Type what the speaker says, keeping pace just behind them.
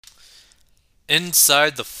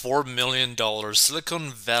Inside the $4 million Silicon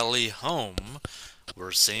Valley home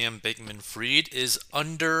where Sam Bankman-Fried is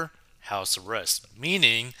under house arrest,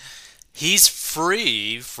 meaning he's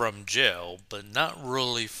free from jail, but not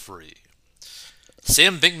really free.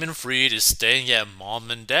 Sam Bankman-Fried is staying at mom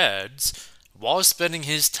and dad's while spending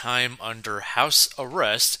his time under house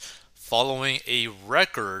arrest following a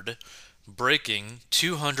record breaking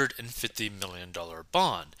 $250 million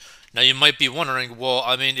bond. Now you might be wondering, well,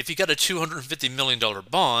 I mean, if you got a $250 million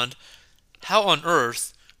bond, how on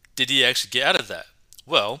earth did he actually get out of that?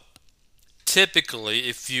 Well, typically,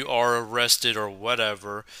 if you are arrested or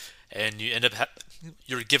whatever, and you end up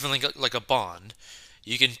you're given like a bond,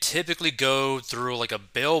 you can typically go through like a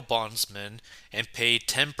bail bondsman and pay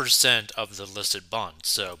 10% of the listed bond.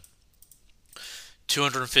 So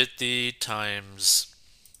 250 times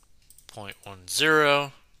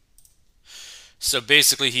 0.10. So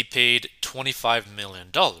basically, he paid $25 million.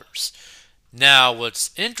 Now, what's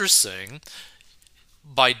interesting,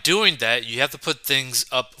 by doing that, you have to put things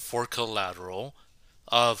up for collateral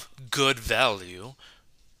of good value,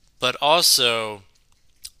 but also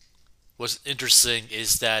what's interesting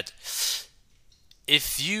is that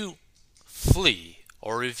if you flee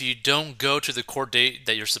or if you don't go to the court date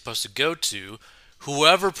that you're supposed to go to,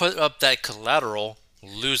 whoever put up that collateral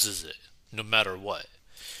loses it no matter what.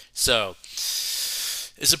 So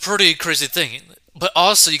it's a pretty crazy thing. But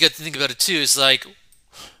also you got to think about it too. It's like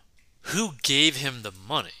who gave him the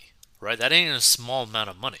money, right? That ain't a small amount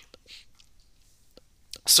of money.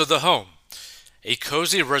 So the home, a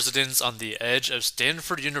cozy residence on the edge of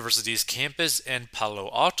Stanford University's campus in Palo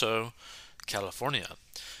Alto, California.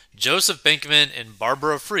 Joseph Bankman and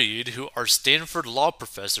Barbara Fried, who are Stanford law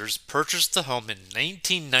professors, purchased the home in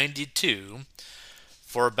 1992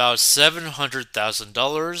 for about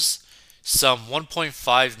 $700,000, some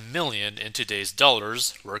 1.5 million in today's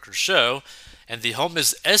dollars, records show, and the home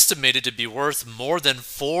is estimated to be worth more than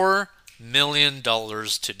 $4 million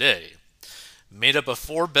today. Made up of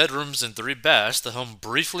 4 bedrooms and 3 baths, the home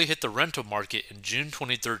briefly hit the rental market in June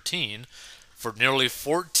 2013 for nearly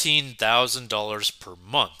 $14,000 per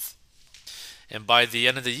month. And by the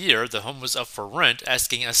end of the year, the home was up for rent,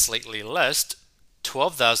 asking a slightly less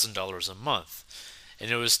 $12,000 a month, and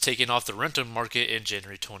it was taken off the rental market in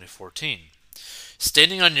January 2014.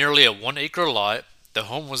 Standing on nearly a 1 acre lot, the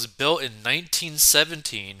home was built in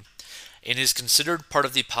 1917 and is considered part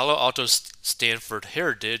of the Palo Alto Stanford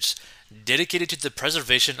heritage, dedicated to the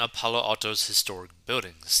preservation of Palo Alto's historic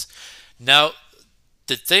buildings. Now,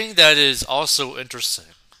 the thing that is also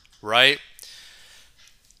interesting, right?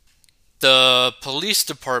 The police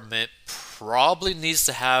department probably needs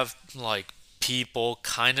to have like people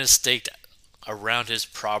kind of staked around his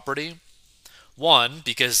property. One,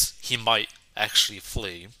 because he might actually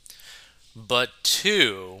flee, but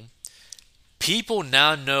two, people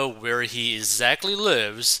now know where he exactly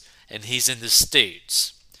lives and he's in the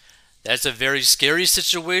States. That's a very scary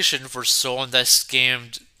situation for someone that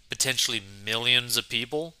scammed potentially millions of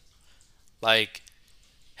people. Like,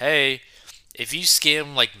 hey, if you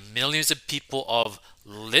scam like millions of people of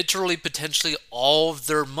literally potentially all of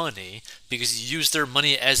their money because you use their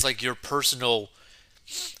money as like your personal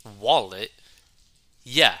wallet,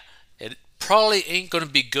 yeah, it probably ain't gonna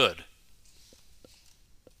be good.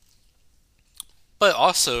 But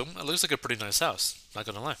also, it looks like a pretty nice house, not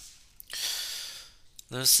gonna lie.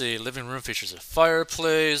 Let's see, living room features a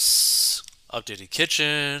fireplace, updated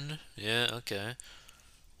kitchen, yeah, okay.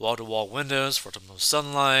 Wall to wall windows for optimal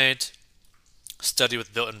sunlight, study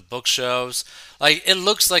with built in bookshelves. Like, it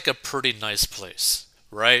looks like a pretty nice place,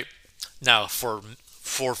 right? Now, for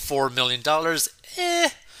 $4 million,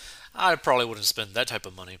 I probably wouldn't spend that type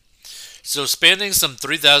of money. So, spanning some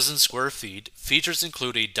 3,000 square feet, features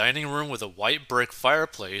include a dining room with a white brick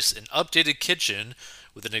fireplace, an updated kitchen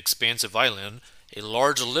with an expansive island, a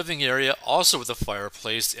large living area also with a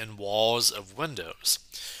fireplace and walls of windows.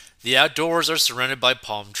 The outdoors are surrounded by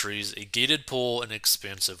palm trees, a gated pool, and an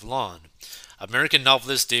expansive lawn. American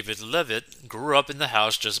novelist David Levitt grew up in the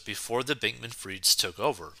house just before the Bankman-Frieds took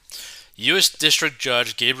over. U.S. District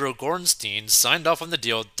Judge Gabriel Gorenstein signed off on the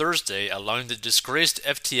deal Thursday, allowing the disgraced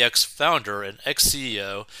FTX founder and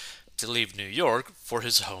ex-CEO to leave New York for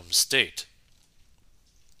his home state.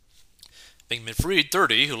 Bankman-Fried,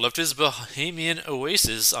 30, who left his Bahamian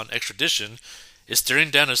oasis on extradition, is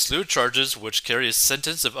staring down a slew of charges which carry a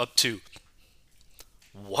sentence of up to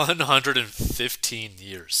 115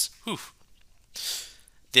 years. Whew.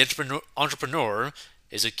 The entrepreneur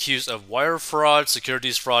is accused of wire fraud,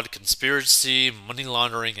 securities fraud, conspiracy, money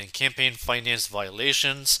laundering, and campaign finance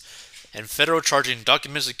violations, and federal charging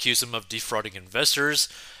documents accuse him of defrauding investors,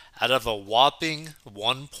 out of a whopping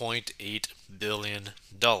 $1.8 billion.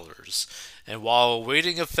 And while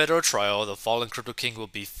awaiting a federal trial, the fallen Crypto King will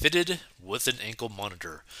be fitted with an ankle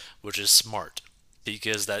monitor, which is smart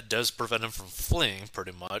because that does prevent him from fleeing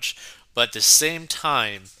pretty much. But at the same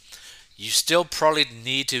time, you still probably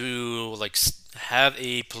need to have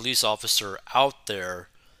a police officer out there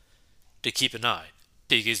to keep an eye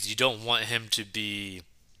because you don't want him to be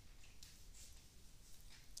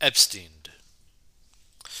Epsteined.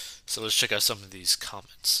 So let's check out some of these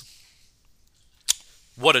comments.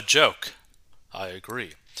 What a joke. I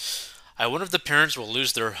agree. I wonder if the parents will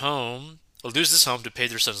lose their home or lose this home to pay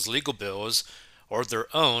their son's legal bills or their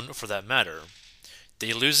own for that matter.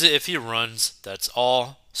 They lose it if he runs, that's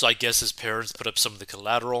all. So I guess his parents put up some of the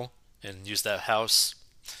collateral and use that house.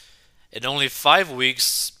 In only 5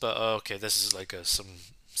 weeks, but okay, this is like some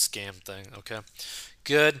scam thing. Okay,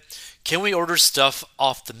 good. Can we order stuff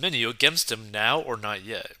off the menu against him now or not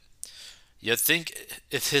yet? You'd think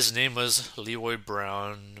if his name was Leroy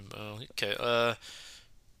Brown. Okay,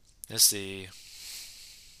 let's see.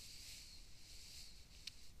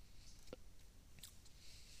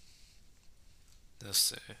 Let's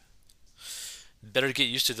see. Better get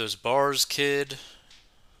used to those bars, kid.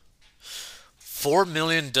 4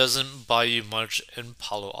 million doesn't buy you much in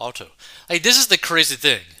Palo Alto. Like, this is the crazy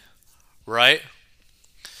thing, right?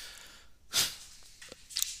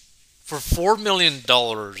 For $4 million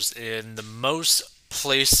in the most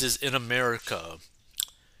places in America,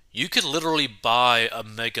 you could literally buy a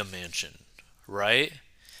mega mansion, right?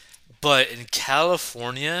 But in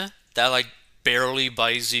California, that barely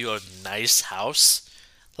buys you a nice house.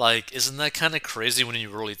 Like, isn't that kind of crazy when you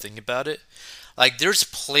really think about it? Like, there's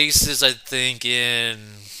places I think in,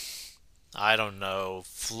 I don't know,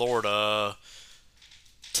 Florida,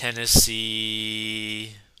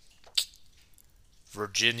 Tennessee,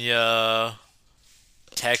 Virginia,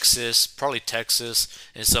 Texas, probably Texas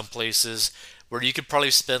in some places where you could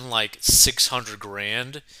probably spend like 600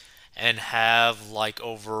 grand and have like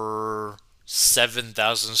over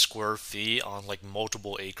 7,000 square feet on like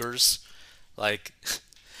multiple acres. Like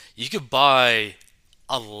you could buy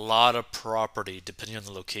a lot of property depending on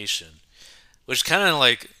the location, which kind of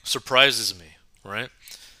like surprises me, right?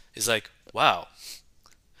 It's like, wow,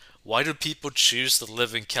 why do people choose to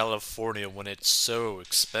live in California when it's so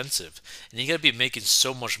expensive? And you gotta be making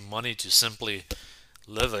so much money to simply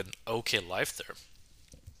live an okay life there.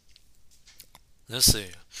 Let's see.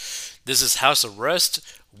 This is house arrest.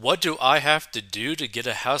 What do I have to do to get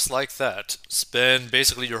a house like that? Spend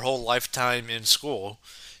basically your whole lifetime in school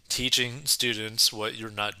teaching students what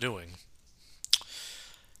you're not doing.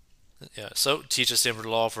 Yeah, so teach a Stanford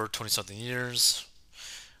Law for 20 something years.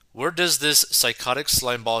 Where does this psychotic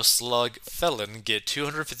slimeball slug felon get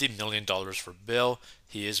 $250 million for bail?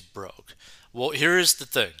 He is broke. Well, here's the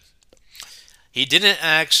thing. He didn't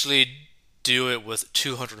actually do it with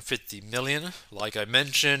 250 million. Like I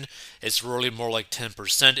mentioned, it's really more like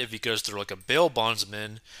 10% if he goes through like a bail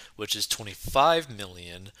bondsman, which is 25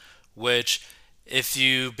 million, which if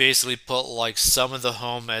you basically put like some of the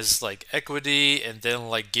home as like equity and then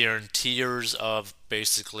like guarantors of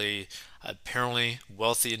basically apparently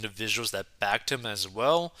wealthy individuals that backed him as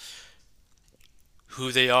well.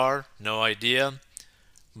 Who they are, no idea.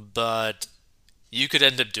 But you could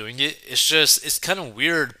end up doing it. It's kind of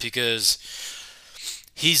weird because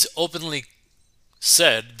he's openly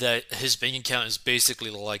said that his bank account is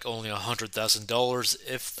basically like only $100,000,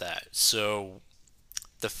 if that. So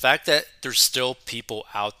the fact that there's still people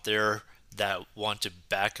out there that want to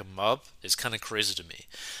back him up is kind of crazy to me.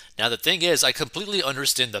 Now, the thing is, I completely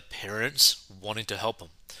understand the parents wanting to help him.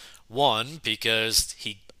 One, because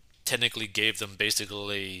he technically gave them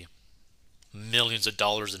basically millions of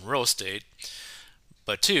dollars in real estate.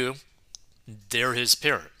 But two, they're his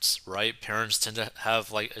parents, right? Parents tend to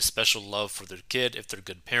have like a special love for their kid if they're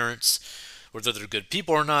good parents. Whether they're good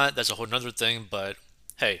people or not, that's a whole nother thing. But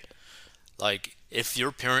hey, like if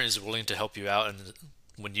your parent is willing to help you out and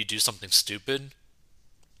when you do something stupid,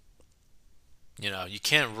 you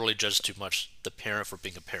can't really judge too much the parent for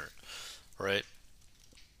being a parent, right?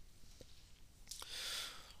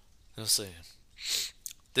 Let's see.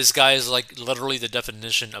 This guy is like literally the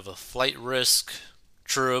definition of a flight risk.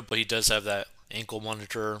 True, but he does have that ankle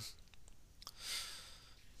monitor.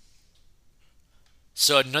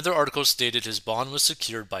 So another article stated his bond was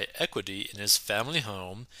secured by equity in his family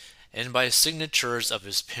home and by signatures of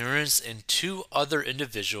his parents and two other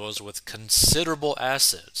individuals with considerable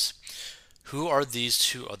assets. Who are these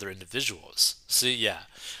two other individuals? See, yeah,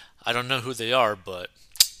 I don't know who they are, but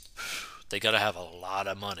they gotta have a lot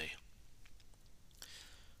of money.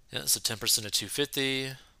 Yeah, so 10% of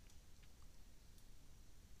 250.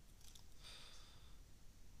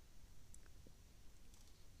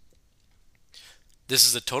 This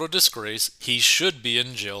is a total disgrace. He should be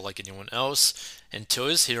in jail like anyone else until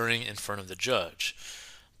his hearing in front of the judge.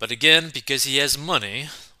 But again, because he has money,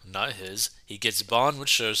 not his, he gets bond, which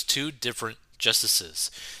shows two different justices.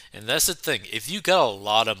 And that's the thing. If you got a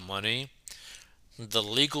lot of money, the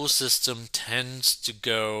legal system tends to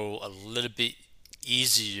go a little bit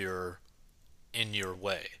easier in your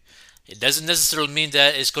way. It doesn't necessarily mean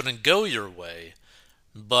that it's going to go your way,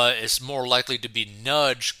 but it's more likely to be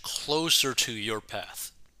nudged closer to your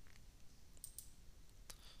path.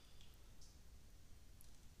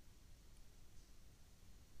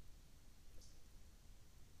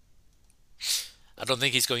 I don't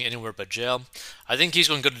think he's going anywhere but jail. I think he's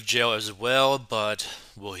going to go to jail as well, but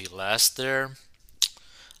will he last there?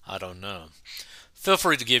 I don't know. Feel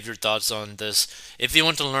free to give your thoughts on this. If you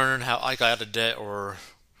want to learn how I got out of debt or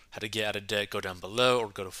how to get out of debt, go down below or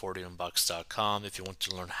go to 40unbox.com if you want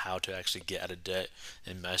to learn how to actually get out of debt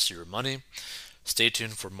and master your money. Stay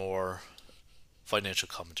tuned for more financial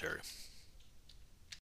commentary.